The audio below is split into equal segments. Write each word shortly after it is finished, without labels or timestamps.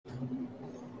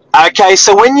Okay,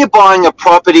 so when you're buying a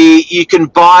property, you can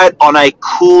buy it on a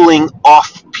cooling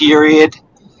off period.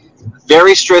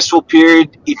 Very stressful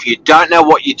period. If you don't know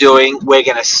what you're doing, we're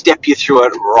going to step you through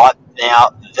it right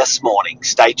now this morning.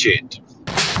 Stay tuned.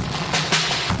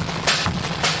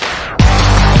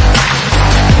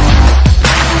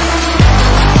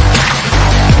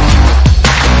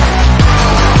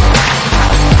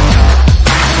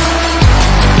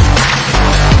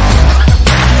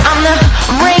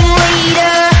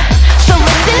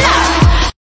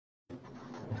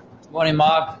 Morning,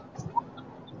 Mark.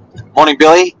 Morning,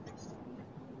 Billy.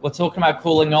 We're talking about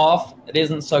cooling off. It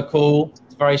isn't so cool.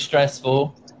 It's very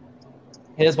stressful.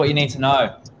 Here's what you need to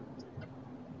know.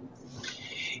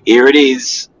 Here it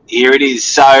is.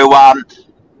 So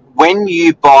when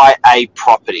you buy a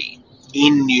property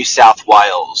in New South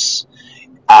Wales,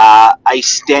 a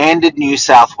standard New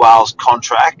South Wales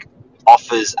contract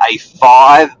offers a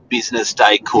 5 business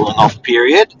day cooling off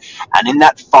period, and in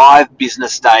that 5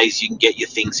 business days you can get your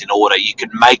things in order. You can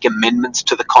make amendments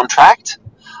to the contract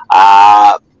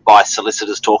by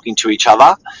solicitors talking to each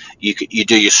other. You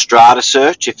do your strata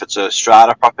search if it's a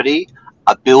strata property,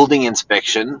 a building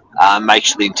inspection, make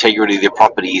sure the integrity of the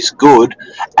property is good,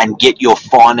 and get your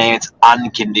finance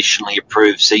unconditionally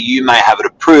approved. So you may have it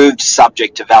approved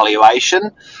subject to valuation,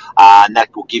 and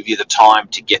that will give you the time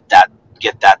to get that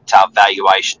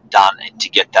valuation done and to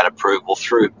get that approval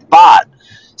through. But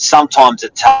sometimes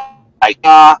it takes,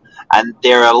 and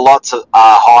there are lots of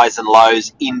highs and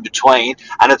lows in between.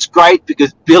 And it's great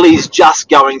because Billy's just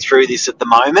going through this at the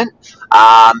moment.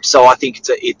 So I think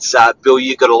it's Bill,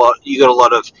 you got a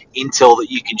lot of intel that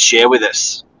you can share with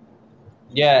us.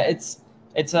 Yeah, it's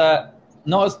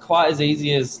not as quite as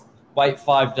easy as wait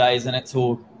 5 days and it's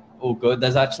all good.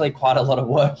 There's actually quite a lot of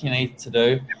work you need to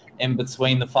do in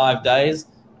between the 5 days.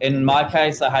 In my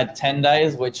case, I had 10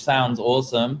 days, which sounds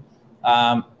awesome.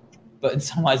 But in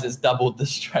some ways it's doubled the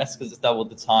stress because it's doubled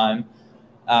the time.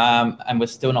 And we're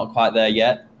still not quite there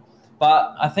yet.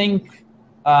 But I think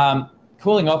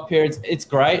cooling off periods, it's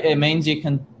great. It means you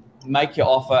can make your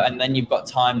offer and then you've got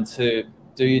time to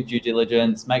do your due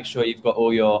diligence, make sure you've got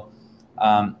all your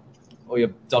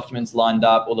documents lined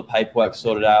up, all the paperwork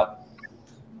sorted out.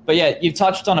 But yeah, you've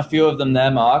touched on a few of them there,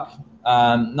 Mark.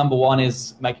 Number one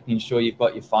is making sure you've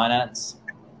got your finance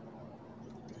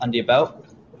under your belt.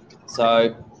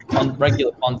 So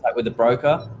regular contact with the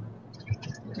broker.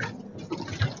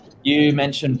 You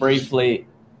mentioned briefly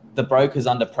the broker's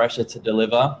under pressure to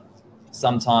deliver.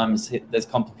 Sometimes there's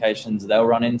complications they'll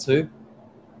run into.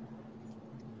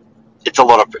 It's a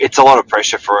lot of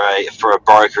pressure for a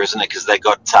broker, isn't it? Because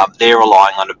they're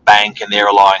relying on a bank and they're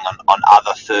relying on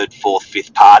other third, fourth,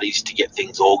 fifth parties to get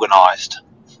things organised.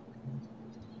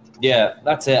 Yeah,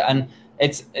 that's it. And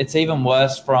it's even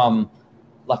worse from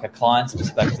like a client's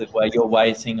perspective where you're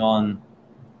waiting on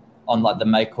like the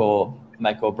make or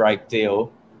break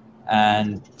deal,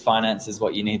 and finance is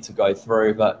what you need to go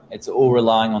through, but it's all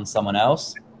relying on someone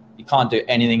else. You can't do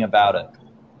anything about it.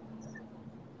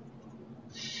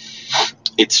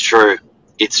 It's true.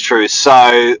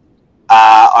 So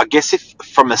I guess if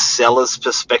from a seller's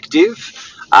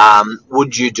perspective,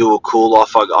 would you do a cool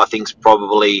off? I think it's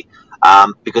probably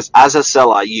because as a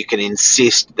seller, you can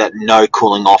insist that no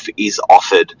cooling off is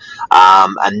offered,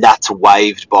 and that's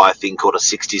waived by a thing called a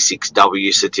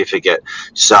 66W certificate.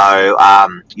 So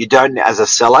you don't, as a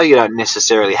seller, you don't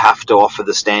necessarily have to offer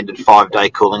the standard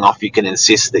 5-day cooling off. You can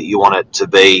insist that you want it to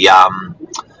be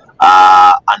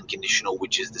unconditional,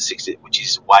 which is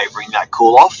waiving that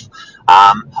cool off.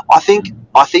 I think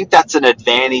that's an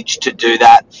advantage to do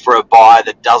that for a buyer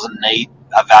that doesn't need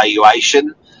a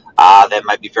valuation. They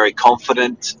may be very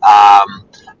confident.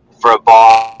 For a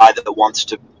buyer that wants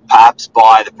to perhaps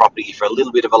buy the property for a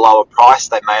little bit of a lower price,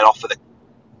 they may offer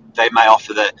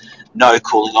the no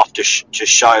cooling off to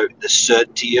show the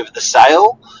certainty of the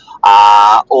sale.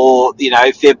 Or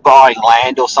if they're buying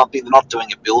land or something, they're not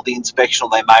doing a building inspection, or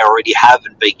they may already have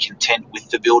and be content with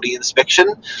the building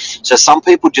inspection. So some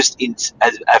people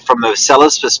from a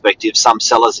seller's perspective, some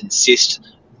sellers insist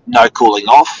no cooling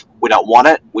off. We don't want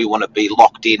it. We want to be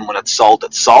locked in when it's sold.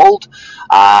 It's sold.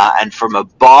 And from a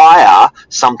buyer,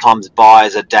 sometimes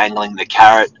buyers are dangling the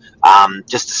carrot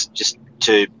just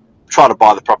to try to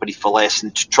buy the property for less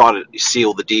and to try to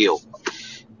seal the deal.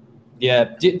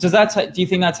 Yeah. Do you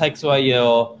think that takes away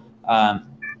your what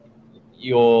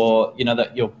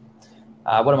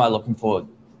am I looking for?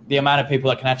 The amount of people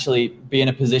that can actually be in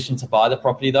a position to buy the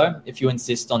property, though, if you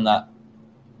insist on that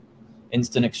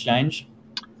instant exchange?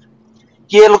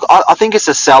 Yeah, look, I think as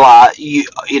a seller, you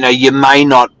may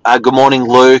not. Good morning,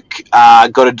 Luke.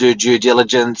 Got to do due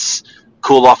diligence.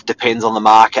 cool off depends on the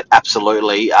market.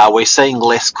 Absolutely, we're seeing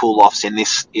less cool offs in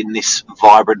this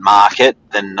vibrant market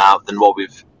than what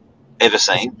we've ever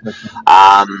seen.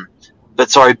 But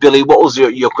sorry, Billy, what was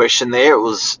your question there? It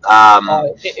was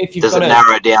if you've does got it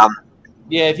narrow down?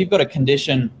 Yeah, if you've got a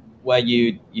condition where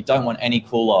you don't want any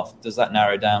cool off, does that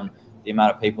narrow down the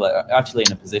amount of people that are actually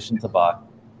in a position to buy?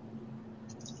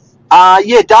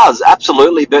 Yeah, it does,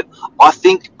 absolutely. But I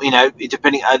think,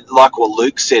 depending, like what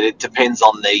Luke said, it depends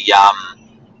on the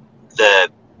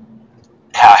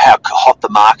how hot the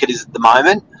market is at the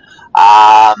moment.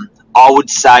 I would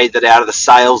say that out of the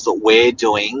sales that we're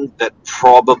doing, that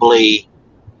probably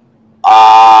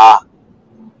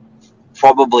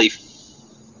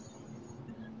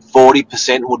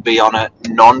 40% would be on a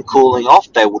non-cooling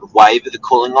off. They would waiver the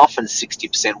cooling off, and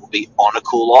 60% would be on a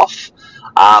cool off.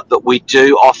 But we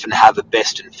do often have a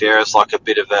best and fairest, like a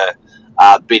bit of a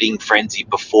bidding frenzy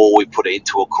before we put it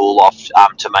into a cool off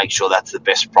to make sure that's the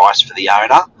best price for the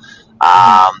owner.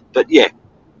 But yeah,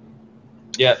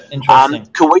 interesting.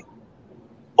 Can we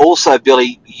also,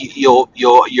 Billy? You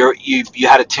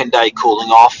had a 10-day cooling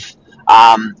off.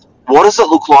 What does it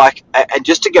look like? And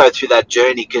just to go through that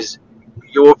journey, because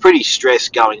you were pretty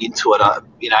stressed going into it,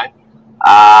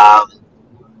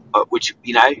 which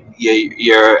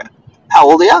you're how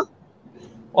old are you?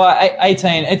 Well,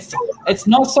 18. It's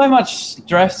not so much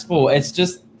stressful. It's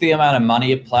just the amount of money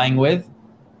you're playing with,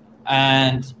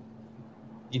 and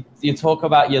you talk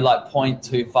about your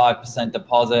 0.25%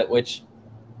 deposit, which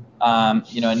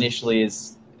initially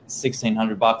is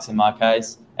 $1,600 in my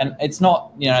case, and it's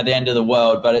not the end of the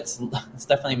world, but it's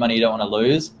definitely money you don't want to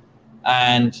lose,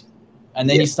 and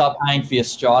then you start paying for your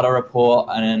strata report,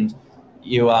 and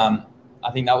you I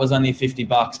think that was only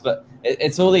 $50, but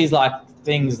it's all these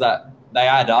things that they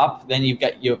add up. Then you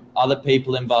get your other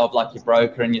people involved, like your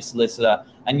broker and your solicitor,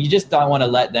 and you just don't want to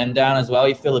let them down as well.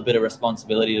 You feel a bit of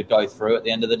responsibility to go through at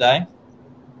the end of the day.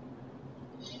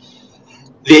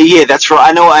 Yeah, that's right.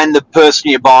 I know, and the person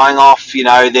you're buying off,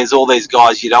 there's all these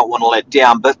guys you don't want to let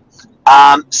down. But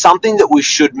something that we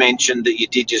should mention that you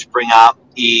did just bring up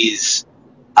is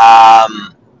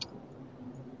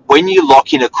when you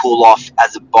lock in a cool off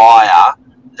as a buyer,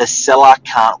 the seller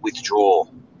can't withdraw.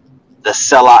 The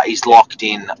seller is locked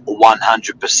in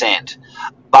 100%.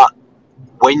 But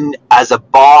when, as a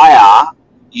buyer,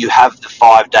 you have the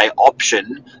 5-day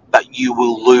option, but you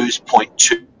will lose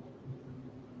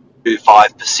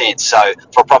 0.25%. So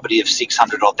for a property of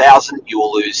 600 or 1,000, you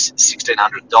will lose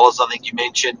 $1,600. I think you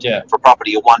mentioned. Yeah. For a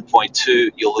property of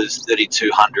 1.2, you'll lose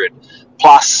 3,200.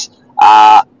 Plus,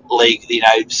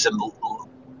 some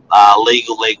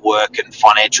legal legwork and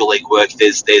financial legwork.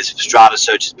 There's strata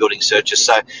searches, building searches.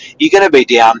 So you're going to be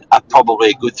down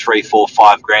probably a good $3, $4,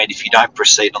 $5,000 if you don't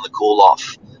proceed on the cool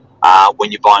off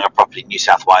when you're buying a property in New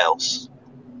South Wales.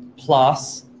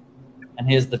 Plus, and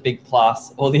here's the big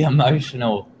plus, all the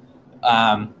emotional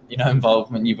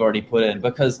involvement you've already put in,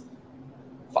 because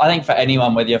I think for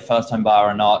anyone, whether you're a first-time buyer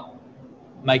or not,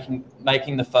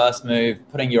 making the first move,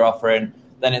 putting your offer in,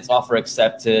 then it's offer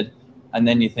accepted, and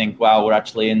then you think, wow, we're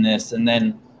actually in this, and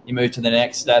then you move to the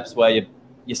next steps where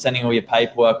you're sending all your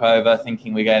paperwork over,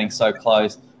 thinking we're getting so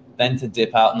close, then to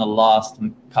dip out in the last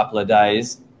couple of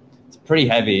days, it's pretty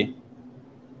heavy.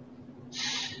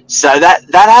 So that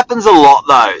happens a lot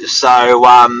though. So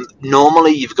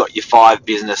normally you've got your 5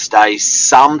 business days.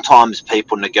 Sometimes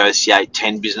people negotiate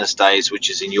 10 business days, which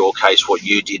is in your case what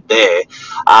you did there.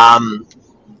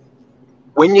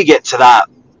 When you get to that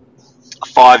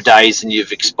 5 days and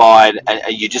you've expired and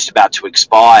you're just about to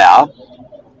expire,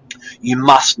 you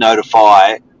must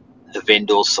notify the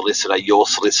vendor's solicitor, your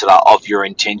solicitor, of your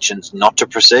intentions not to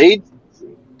proceed,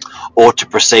 or to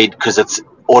proceed because it's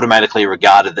automatically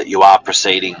regarded that you are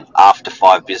proceeding after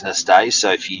 5 business days.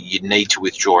 So if you need to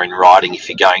withdraw in writing if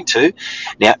you're going to.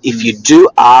 Now, if you do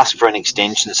ask for an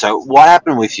extension, so what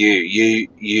happened with you?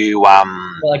 You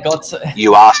asked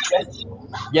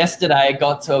yesterday. It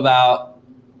got to about,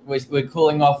 we're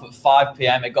cooling off at 5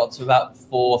 p.m. It got to about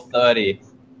 4:30,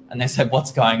 and they said,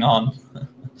 "What's going on?"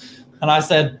 And I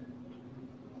said,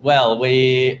 "Well,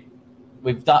 we've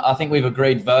done. I think we've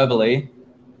agreed verbally,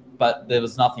 but there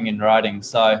was nothing in writing."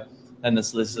 So then the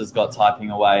solicitors got typing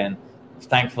away, and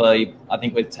thankfully, I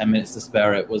think with 10 minutes to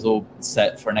spare, it was all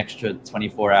set for an extra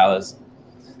 24 hours.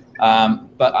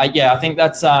 But I think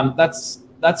that's a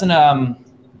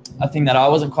thing that I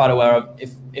wasn't quite aware of.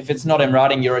 If it's not in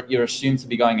writing, you're assumed to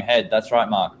be going ahead. That's right,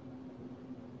 Mark.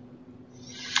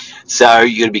 So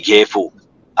you got to be careful. You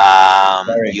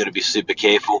got to be super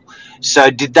careful. So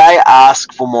did they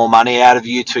ask for more money out of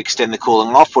you to extend the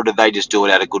cooling off, or did they just do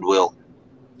it out of goodwill?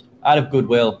 Out of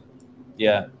goodwill,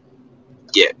 yeah.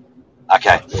 Yeah.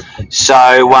 Okay.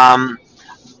 So,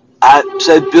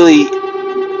 so Billy,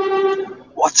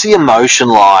 what's the emotion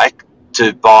like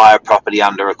to buy a property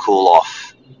under a cool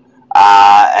off?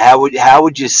 How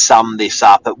would you sum this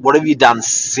up? What have you done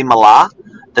similar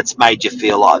that's made you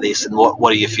feel like this, and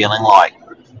what are you feeling like?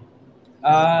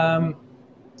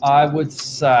 I would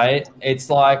say it's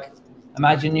like,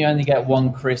 imagine you only get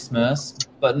one Christmas,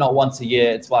 but not once a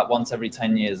year. It's like once every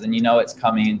 10 years, and you know it's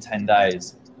coming in 10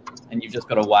 days, and you've just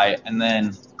got to wait, and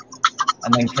then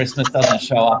Christmas doesn't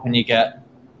show up, and you get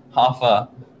half a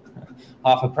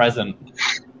present.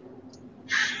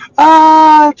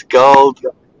 It's gold.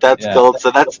 That's gold.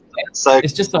 So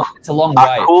it's just it's a long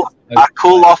wait. A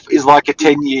cool off is like a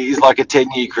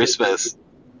 10-year Christmas.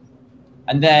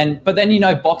 And then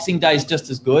Boxing Day is just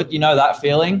as good. You know that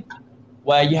feeling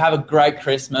where you have a great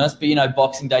Christmas, but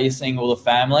Boxing Day you're seeing all the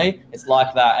family. It's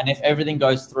like that. And if everything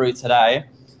goes through today's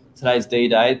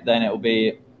D-Day, then it'll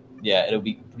be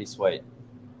pretty sweet.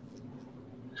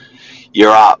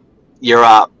 You're up.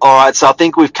 All right. So I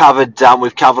think we've covered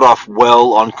off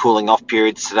well on cooling off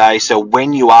periods today. So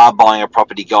when you are buying a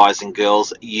property, guys and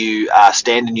girls,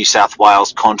 standard New South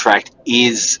Wales contract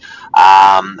is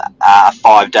a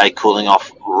 5-day cooling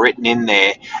off written in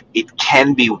there. It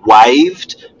can be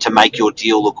waived to make your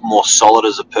deal look more solid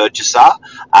as a purchaser.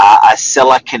 A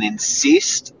seller can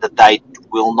insist that they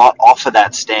will not offer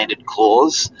that standard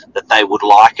clause, that they would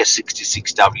like a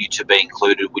 66W to be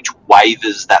included, which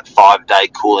waivers that 5-day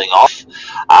cooling off.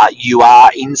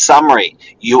 In summary,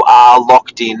 you are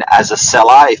locked in as a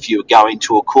seller if you're going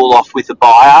to a cool off with a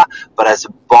buyer, but as a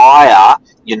buyer,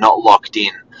 you're not locked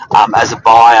in. As a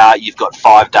buyer, you've got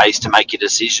 5 days to make a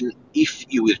decision. If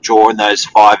you withdraw in those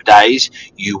 5 days,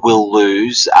 you will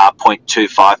lose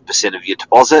 0.25% of your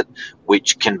deposit,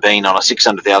 which can be on a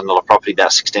 $600,000 property,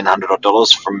 that's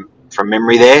 $1,600 from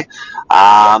memory there.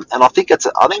 And I think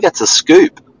that's a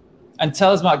scoop. And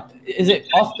tell us, Mark, is it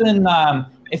often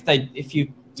if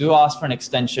you do ask for an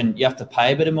extension, you have to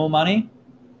pay a bit of more money?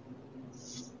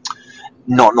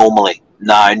 Not normally.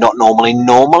 No, not normally.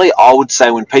 Normally, I would say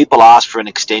when people ask for an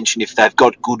extension, if they've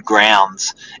got good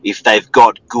grounds, if they've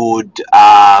got good,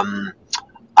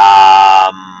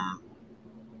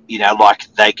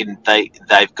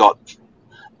 they've got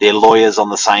their lawyers on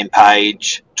the same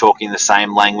page, talking the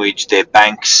same language, their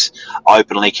banks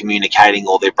openly communicating,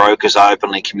 or their brokers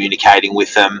openly communicating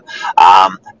with them.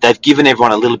 They've given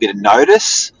everyone a little bit of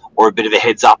notice or a bit of a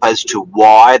heads up as to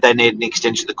why they need an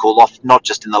extension of the call off, not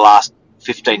just in the last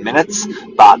 15 minutes,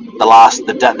 but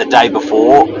the day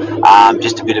before,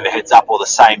 just a bit of a heads up, or the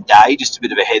same day, just a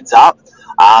bit of a heads up.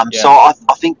 So I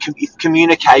think if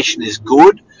communication is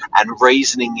good and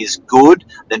reasoning is good,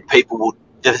 then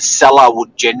the seller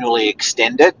would generally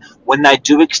extend it. When they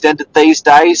do extend it these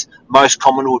days, most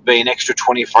common would be an extra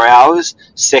 24 hours.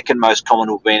 Second most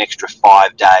common would be an extra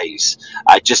 5 days.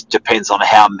 It just depends on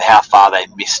how far they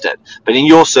missed it. But in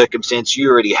your circumstance,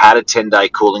 you already had a 10-day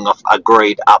cooling off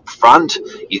agreed up front.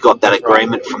 You got that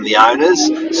agreement from the owners.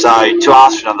 So to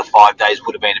ask for another 5 days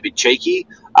would have been a bit cheeky.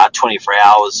 24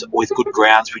 hours with good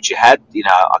grounds, which you had,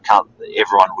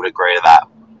 everyone would agree to that.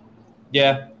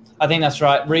 Yeah. I think that's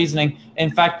right. Reasoning.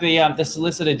 In fact, the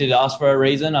solicitor did ask for a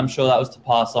reason. I'm sure that was to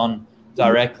pass on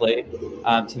directly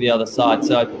to the other side.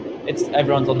 So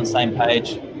everyone's on the same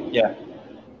page. Yeah.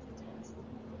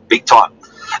 Big time.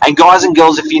 And guys and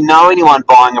girls, if you know anyone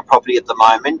buying a property at the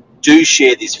moment, do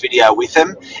share this video with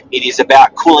them. It is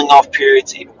about cooling off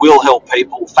periods. It will help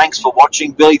people. Thanks for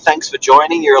watching. Billy, thanks for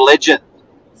joining. You're a legend.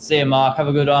 See you, Mark. Have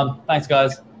a good one. Thanks,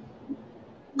 guys.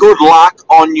 Good luck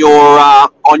on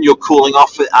your cooling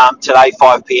off today,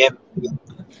 5 p.m.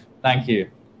 Thank you.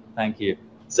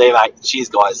 See you, mate. Cheers,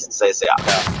 guys. See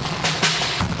you.